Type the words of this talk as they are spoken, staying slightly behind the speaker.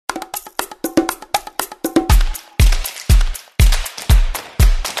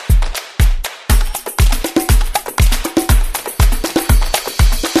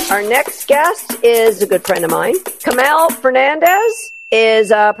Our next guest is a good friend of mine. Kamal Fernandez is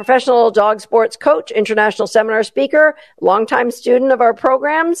a professional dog sports coach, international seminar speaker, longtime student of our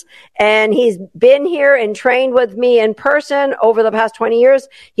programs, and he's been here and trained with me in person over the past 20 years.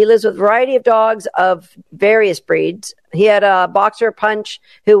 He lives with a variety of dogs of various breeds. He had a boxer Punch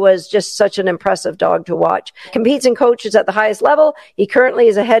who was just such an impressive dog to watch. Competes and coaches at the highest level. He currently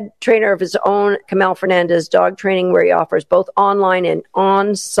is a head trainer of his own Kamal Fernandez dog training, where he offers both online and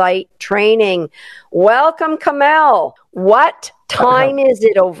on-site training. Welcome, Kamal. What time is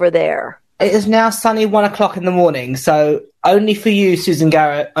it over there? It is now sunny 1 o'clock in the morning, so only for you, Susan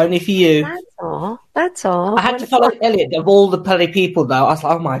Garrett, only for you. That's all. I had to follow Elliot of all the bloody people, though. I was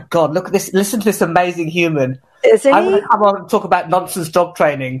like, oh my God, look at this, listen to this amazing human. Isn't I'm he? going to come on and talk about nonsense dog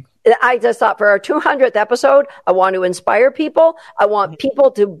training. I just thought for our 200th episode, I want to inspire people. I want people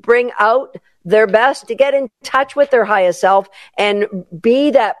to bring out their best, to get in touch with their highest self and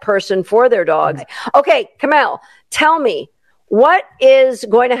be that person for their dogs. Okay, Kamal, tell me, what is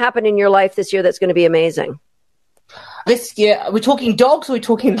going to happen in your life this year that's going to be amazing? This year, are we talking dogs or are we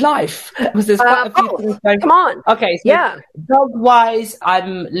talking life? Because there's quite a few things going. Come on. Okay, so yeah. Dog-wise,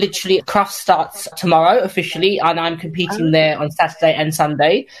 I'm literally, Craft starts tomorrow officially, and I'm competing there on Saturday and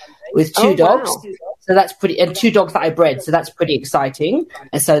Sunday with two dogs. Wow. So that's pretty, and two dogs that I bred, so that's pretty exciting.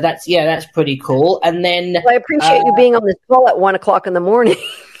 And so that's pretty cool. And then I appreciate you being on this call at 1 o'clock in the morning,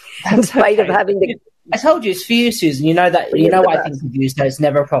 in spite of having to. I told you it's for you, Susan. You know that. You know what I think of you, so it's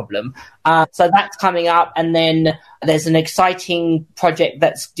never a problem. So that's coming up, and then there's an exciting project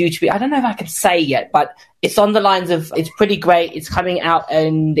that's due to be. I don't know if I can say yet, but it's on the lines of. It's pretty great. It's coming out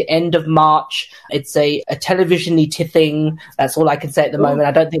in the end of March. It's a television-y thing. That's all I can say at the moment.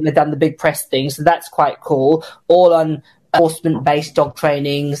 I don't think they've done the big press thing, so that's quite cool. All on enforcement-based dog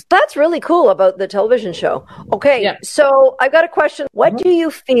trainings. That's really cool about the television show. Okay, So I've got a question. What do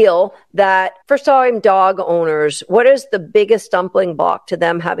you feel that first-time dog owners, what is the biggest stumbling block to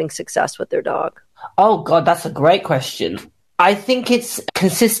them having success with their dog? Oh, God, that's a great question. I think it's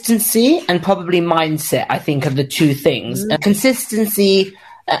consistency and probably mindset, I think, are the two things. Consistency,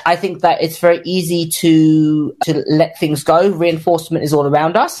 I think that it's very easy to let things go. Reinforcement is all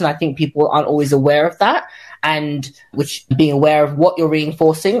around us, and I think people aren't always aware of that. And which being aware of what you're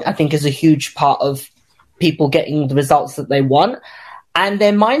reinforcing, I think, is a huge part of people getting the results that they want. And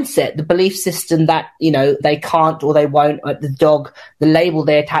their mindset, the belief system that, you know, they can't or they won't, the dog, the label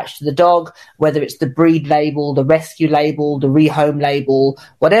they attach to the dog, whether it's the breed label, the rescue label, the rehome label,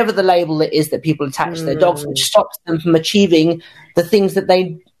 whatever the label it is that people attach to their dogs, which stops them from achieving the things that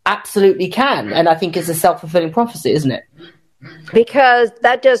they absolutely can. And I think it's a self-fulfilling prophecy, isn't it? Because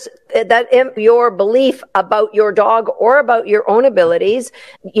your belief about your dog or about your own abilities,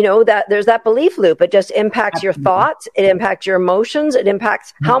 you know, that there's that belief loop. It just impacts your thoughts. It impacts your emotions. It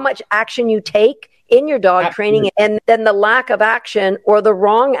impacts how much action you take in your dog training. And then the lack of action or the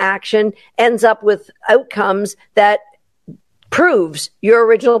wrong action ends up with outcomes that proves your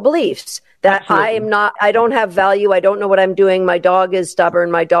original beliefs. That I don't have value. I don't know what I'm doing. My dog is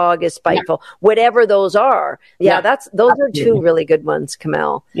stubborn. My dog is spiteful. Whatever those are. Those are two really good ones,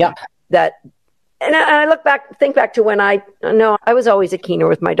 Kamal. Yeah. And I think back to when I was always a keener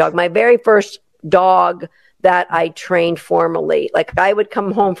with my dog. My very first dog that I trained formally. Like I would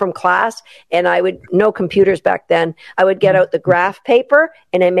come home from class and no computers back then. I would get out the graph paper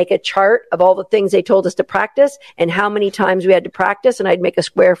and I'd make a chart of all the things they told us to practice and how many times we had to practice. And I'd make a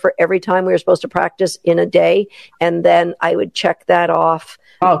square for every time we were supposed to practice in a day. And then I would check that off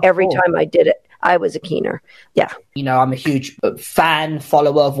every time I did it. I was a keener. Yeah. You know, I'm a huge fan,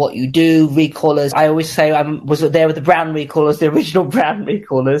 follower of what you do, recallers. I always say I was there with the brown recallers, the original brown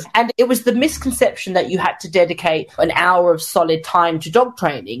recallers. And it was the misconception that you had to dedicate an hour of solid time to dog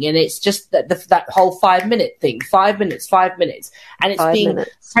training. And it's just that whole 5-minute thing, 5 minutes. And it's being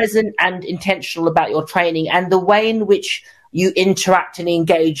present and intentional about your training and the way in which you interact and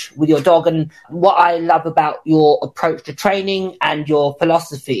engage with your dog. And what I love about your approach to training and your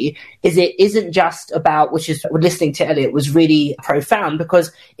philosophy is it isn't just about, which is listening to Elliot was really profound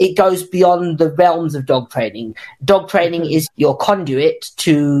because it goes beyond the realms of dog training. Dog training is your conduit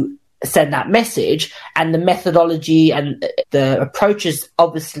to send that message, and the methodology and the approaches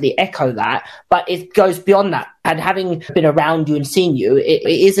obviously echo that, but it goes beyond that. And having been around you and seen you,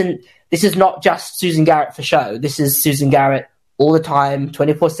 this is not just Susan Garrett for show. This is Susan Garrett all the time,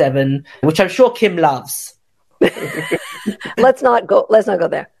 24/7, which I'm sure Kim loves. Let's not go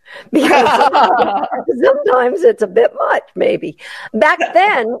there. Because sometimes it's a bit much, maybe. Back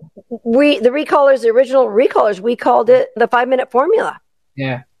then, the original recallers, we called it the 5-minute formula.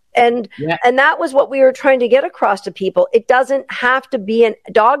 Yeah. And that was what we were trying to get across to people. It doesn't have to be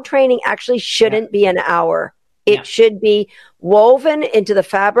dog training actually shouldn't be an hour. It should be woven into the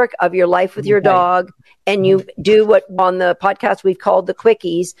fabric of your life with your dog. And you do what on the podcast we've called the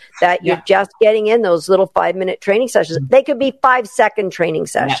quickies, that you're just getting in those little 5-minute training sessions. They could be 5-second training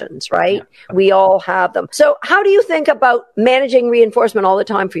sessions, right? We all have them. So how do you think about managing reinforcement all the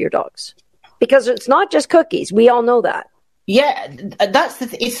time for your dogs? Because it's not just cookies. We all know that. Yeah, that's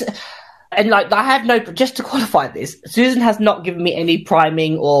the and like I have no, just to qualify this, Susan has not given me any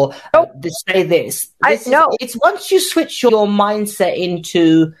priming or to say this. It's once you switch your mindset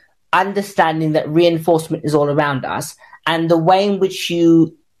into understanding that reinforcement is all around us, and the way in which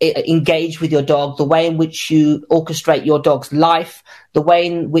you engage with your dog, the way in which you orchestrate your dog's life, the way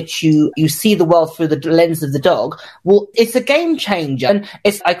in which you see the world through the lens of the dog, well, it's a game changer. And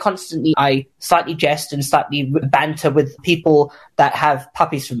I slightly jest and slightly banter with people that have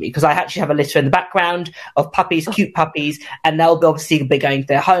puppies from me, because I actually have a litter in the background of puppies, cute puppies, and they'll be obviously be going to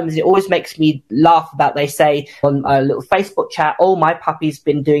their homes. It always makes me laugh about, they say on a little Facebook chat, oh, my puppy's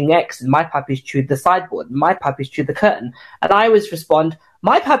been doing X, and my puppy's chewed the sideboard, and my puppy's chewed the curtain. And I always respond,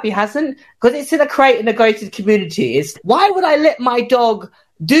 my puppy hasn't, because it's in a crate in a gated community. It's why would I let my dog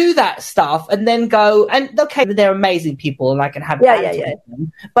do that stuff and then go, and okay, they're amazing people and I can have with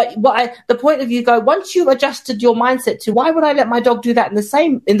them. But the point of you go, once you've adjusted your mindset to why would I let my dog do that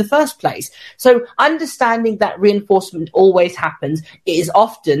in the first place? So understanding that reinforcement always happens, it is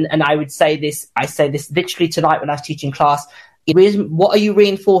often, and I say this literally tonight when I was teaching class, what are you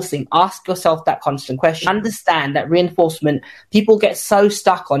reinforcing? Ask yourself that constant question. Understand that reinforcement, people get so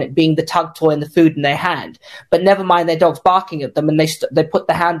stuck on it being the tug toy and the food in their hand, but never mind their dog's barking at them and they put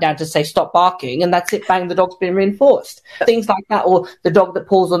the hand down to say stop barking, and that's it, bang, the dog's been reinforced. Things like that, or the dog that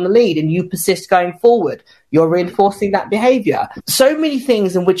pulls on the lead and you persist going forward, you're reinforcing that behavior. So many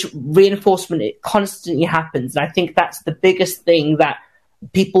things in which reinforcement, it constantly happens. And I think that's the biggest thing that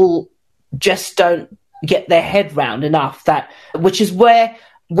people just don't get their head round enough, which is why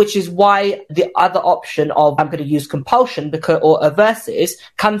the other option of I'm going to use compulsion or versus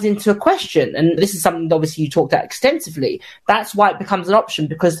comes into a question. And this is something that obviously you talked about extensively. That's why it becomes an option,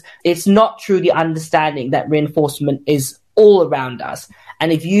 because it's not truly understanding that reinforcement is all around us.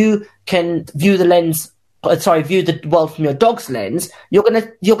 And if you can view the world from your dog's lens, you're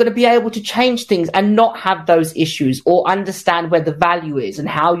gonna be able to change things and not have those issues, or understand where the value is and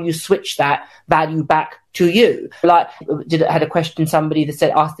how you switch that value back to you. Like, had a question, somebody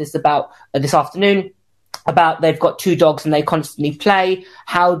that asked this about this afternoon, about they've got 2 dogs and they constantly play.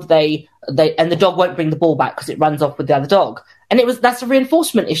 How do they and the dog won't bring the ball back because it runs off with the other dog. And that's a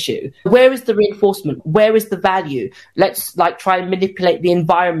reinforcement issue. Where is the reinforcement? Where is the value? Let's try and manipulate the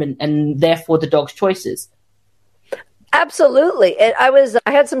environment and therefore the dog's choices. Absolutely. I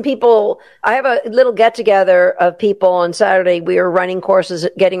had some people, I have a little get together of people on Saturday. We were running courses,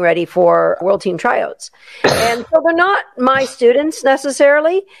 getting ready for World Team Tryouts. And so they're not my students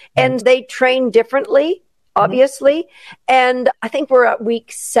necessarily, and they train differently, obviously. And I think we're at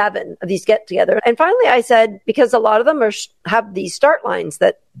week 7 of these get together. And finally I said, because a lot of them have these start lines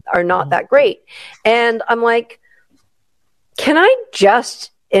that are not that great. And I'm like, can I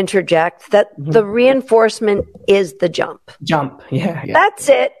just interject that the reinforcement is the jump. Yeah. That's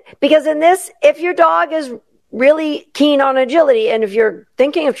it. Because in this, if your dog is really keen on agility, and if you're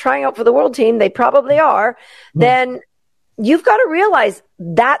thinking of trying out for the world team, they probably are, then you've got to realize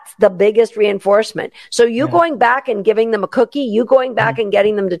that's the biggest reinforcement. So you going back and giving them a cookie, you going back and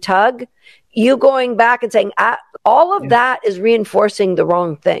getting them to tug, you going back and saying, all of that is reinforcing the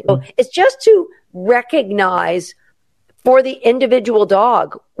wrong thing. So it's just to recognize for the individual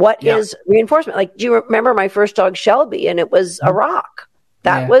dog what is reinforcement. Like, do you remember my first dog, Shelby, and it was a rock?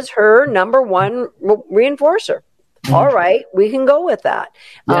 That was her number one reinforcer. All right, we can go with that.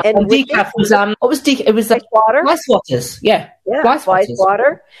 And decaf was what was decaf? It was like water, fly swatters. Fly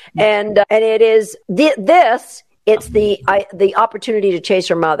swatter, and it is this. It's the opportunity to chase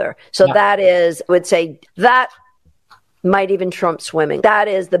her mother. So that is, I would say that might even trump swimming. That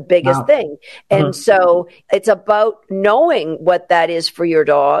is the biggest thing. And so it's about knowing what that is for your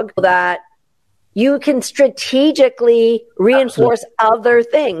dog, that you can strategically reinforce other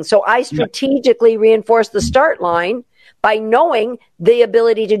things. So I strategically reinforce the start line by knowing the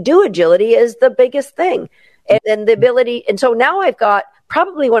ability to do agility is the biggest thing. And the ability. And so now I've got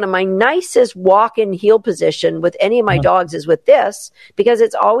probably one of my nicest walk-in heel position with any of my dogs is with this, because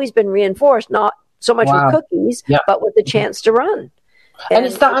it's always been reinforced, not so much with cookies, but with the chance to run. And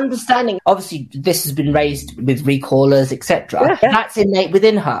it's that understanding. Obviously, this has been raised with recallers, etc. Yeah. That's innate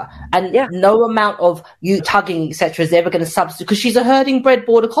within her. And no amount of you tugging, etc., is ever going to substitute, because she's a herding bred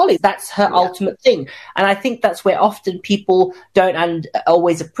border collie. That's her ultimate thing. And I think that's where often people don't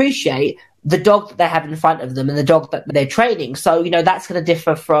always appreciate the dog that they have in front of them and the dog that they're training. So, that's going to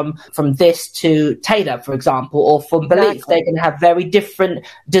differ from this to Taylor, for example, or from Belief. Exactly. They're going to have very different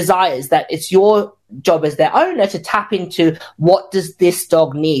desires. That it's your job as their owner to tap into, what does this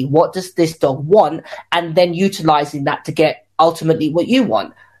dog need? What does this dog want? And then utilizing that to get ultimately what you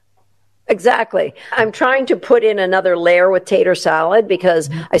want. Exactly. I'm trying to put in another layer with Tater Salad, because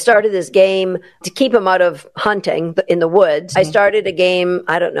I started this game to keep him out of hunting in the woods. I started a game,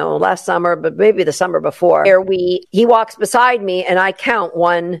 I don't know, last summer, but maybe the summer before, where he walks beside me and I count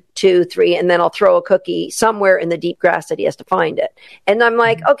 1, 2, 3, and then I'll throw a cookie somewhere in the deep grass that he has to find it. And I'm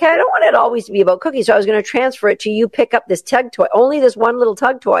like, okay, I don't want it always to be about cookies. So I was going to transfer it to, you pick up this tug toy, only this one little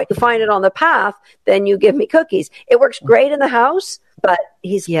tug toy. You find it on the path, then you give me cookies. It works great in the house, but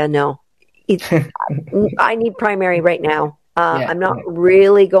no. I need primary right now. I'm not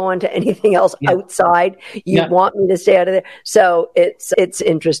really going to anything else outside. You want me to stay out of there. So it's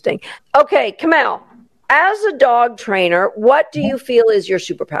interesting. Okay, Kamal, as a dog trainer, what do you feel is your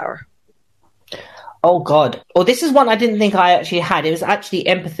superpower? Oh, God. Well, this is one I didn't think I actually had. It was actually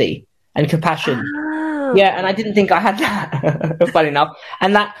empathy and compassion. Yeah, and I didn't think I had that, funny enough.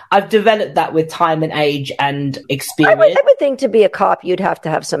 And that I've developed that with time and age and experience. I would think to be a cop, you'd have to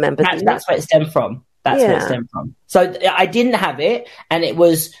have some empathy. That's where it stemmed from. Where it stemmed from. So I didn't have it, and it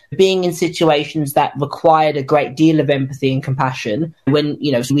was being in situations that required a great deal of empathy and compassion. When,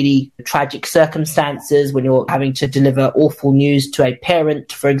 really tragic circumstances, when you're having to deliver awful news to a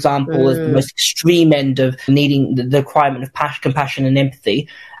parent, for example, is the most extreme end of needing the requirement of compassion and empathy.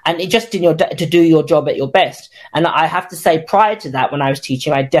 And it just to do your job at your best. And I have to say, prior to that, when I was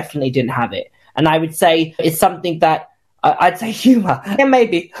teaching, I definitely didn't have it. And I would say it's something that I'd say humor, yeah,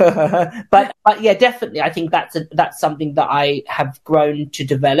 maybe, but yeah, definitely. I think that's something that I have grown to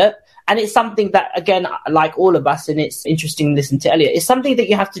develop. And it's something that, again, like all of us, and it's interesting to listen to Elliot, it's something that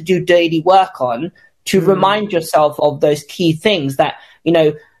you have to do daily work on to remind yourself of those key things that,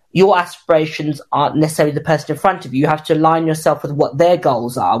 your aspirations aren't necessarily the person in front of you. You have to align yourself with what their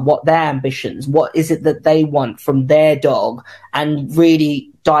goals are, what their ambitions, what is it that they want from their dog, and really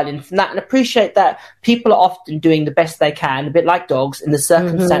dial in from that and appreciate that people are often doing the best they can, a bit like dogs, in the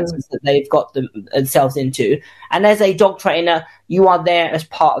circumstances that they've got themselves into. And as a dog trainer, you are there as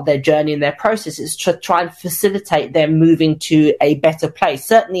part of their journey and their processes to try and facilitate them moving to a better place.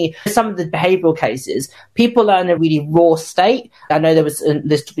 Certainly, some of the behavioural cases, people are in a really raw state. I know there's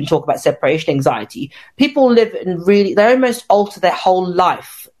been talk about separation anxiety. People live in they almost alter their whole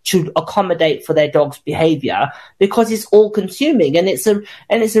life to accommodate for their dog's behavior, because it's all consuming, and it's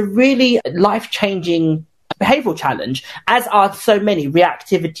a really life-changing behavioral challenge, as are so many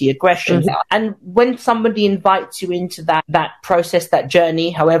reactivity, aggression. And when somebody invites you into that process, that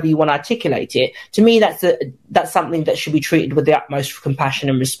journey, however you want to articulate it, to me, that's something that should be treated with the utmost compassion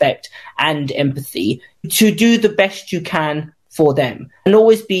and respect and empathy, to do the best you can for them, and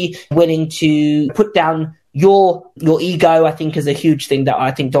always be willing to put down your ego. I think is a huge thing that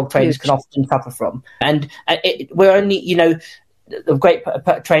I think dog trainers can often suffer from. And we're only, a great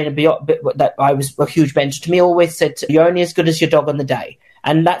trainer that I was a huge mentor to me always said, you're only as good as your dog on the day.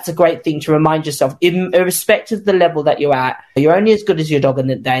 And that's a great thing to remind yourself, irrespective of the level that you're at, you're only as good as your dog on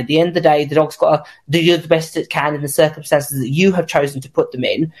the day. At the end of the day, the dog's got to do the best it can in the circumstances that you have chosen to put them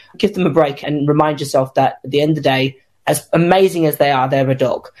in. Give them a break and remind yourself that at the end of the day, as amazing as they are, they're a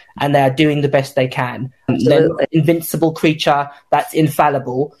dog, and they are doing the best they can. They're an invincible creature that's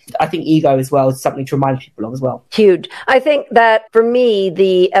infallible. I think ego as well is something to remind people of as well. Huge. I think that for me,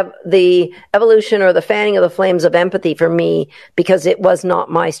 the evolution or the fanning of the flames of empathy for me, because it was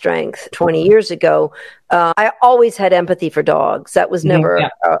not my strength 20 years ago, I always had empathy for dogs. That was never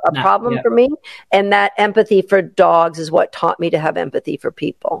a problem for me. And that empathy for dogs is what taught me to have empathy for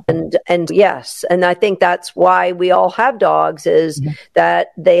people. And yes, and I think that's why we all have dogs, is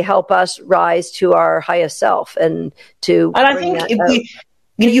that they help us rise to our highest self and to. And I think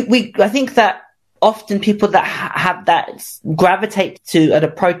I think that often people that have that gravitate to an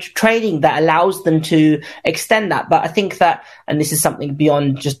approach training that allows them to extend that. But I think that, and this is something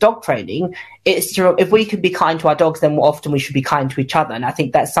beyond just dog training, it's if we can be kind to our dogs, then more often we should be kind to each other. And I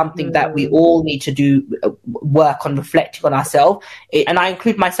think that's something that we all need to do work on, reflecting on ourselves. And I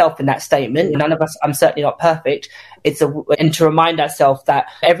include myself in that statement. None of us, I'm certainly not perfect. And to remind ourselves that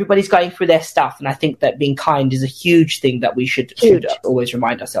everybody's going through their stuff. And I think that being kind is a huge thing that we should always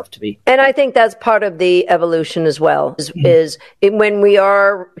remind ourselves to be. And I think that's part part of the evolution as well. When we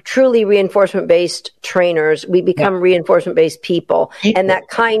are truly reinforcement-based trainers, we become reinforcement-based people. And that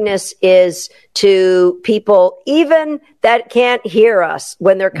kindness is to people, even that can't hear us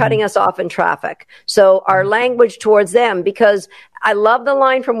when they're cutting us off in traffic. So our language towards them, because I love the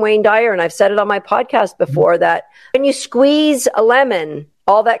line from Wayne Dyer, and I've said it on my podcast before, that when you squeeze a lemon,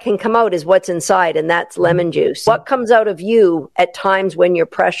 all that can come out is what's inside, and that's lemon juice. What comes out of you at times when you're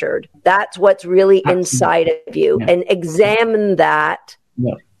pressured, that's what's really inside of you. And examine that,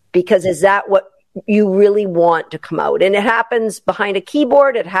 because is that what you really want to come out? And it happens behind a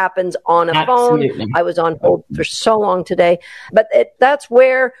keyboard. It happens on a phone. I was on hold for so long today. But that's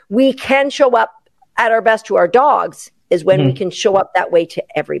where we can show up at our best to our dogs, is when we can show up that way to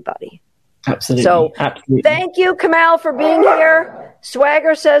everybody. Absolutely. So thank you, Kamal, for being here.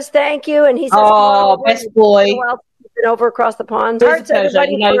 Swagger says thank you. And he says, oh, best boy. Been over across the pond. Hearts,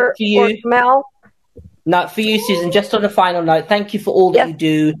 everybody, for you. For Kamal. No, for you, Susan, just on a final note, thank you for all that you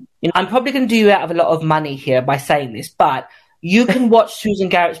do. I'm probably going to do you out of a lot of money here by saying this, but you can watch Susan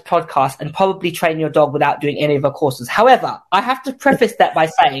Garrett's podcast and probably train your dog without doing any of her courses. However, I have to preface that by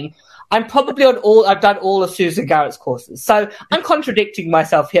saying I've done all of Susan Garrett's courses. So I'm contradicting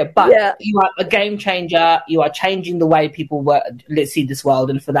myself here, but you are a game changer. You are changing the way people see this world.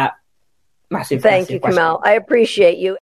 And for that, massive Thank you, Kamal. I appreciate you.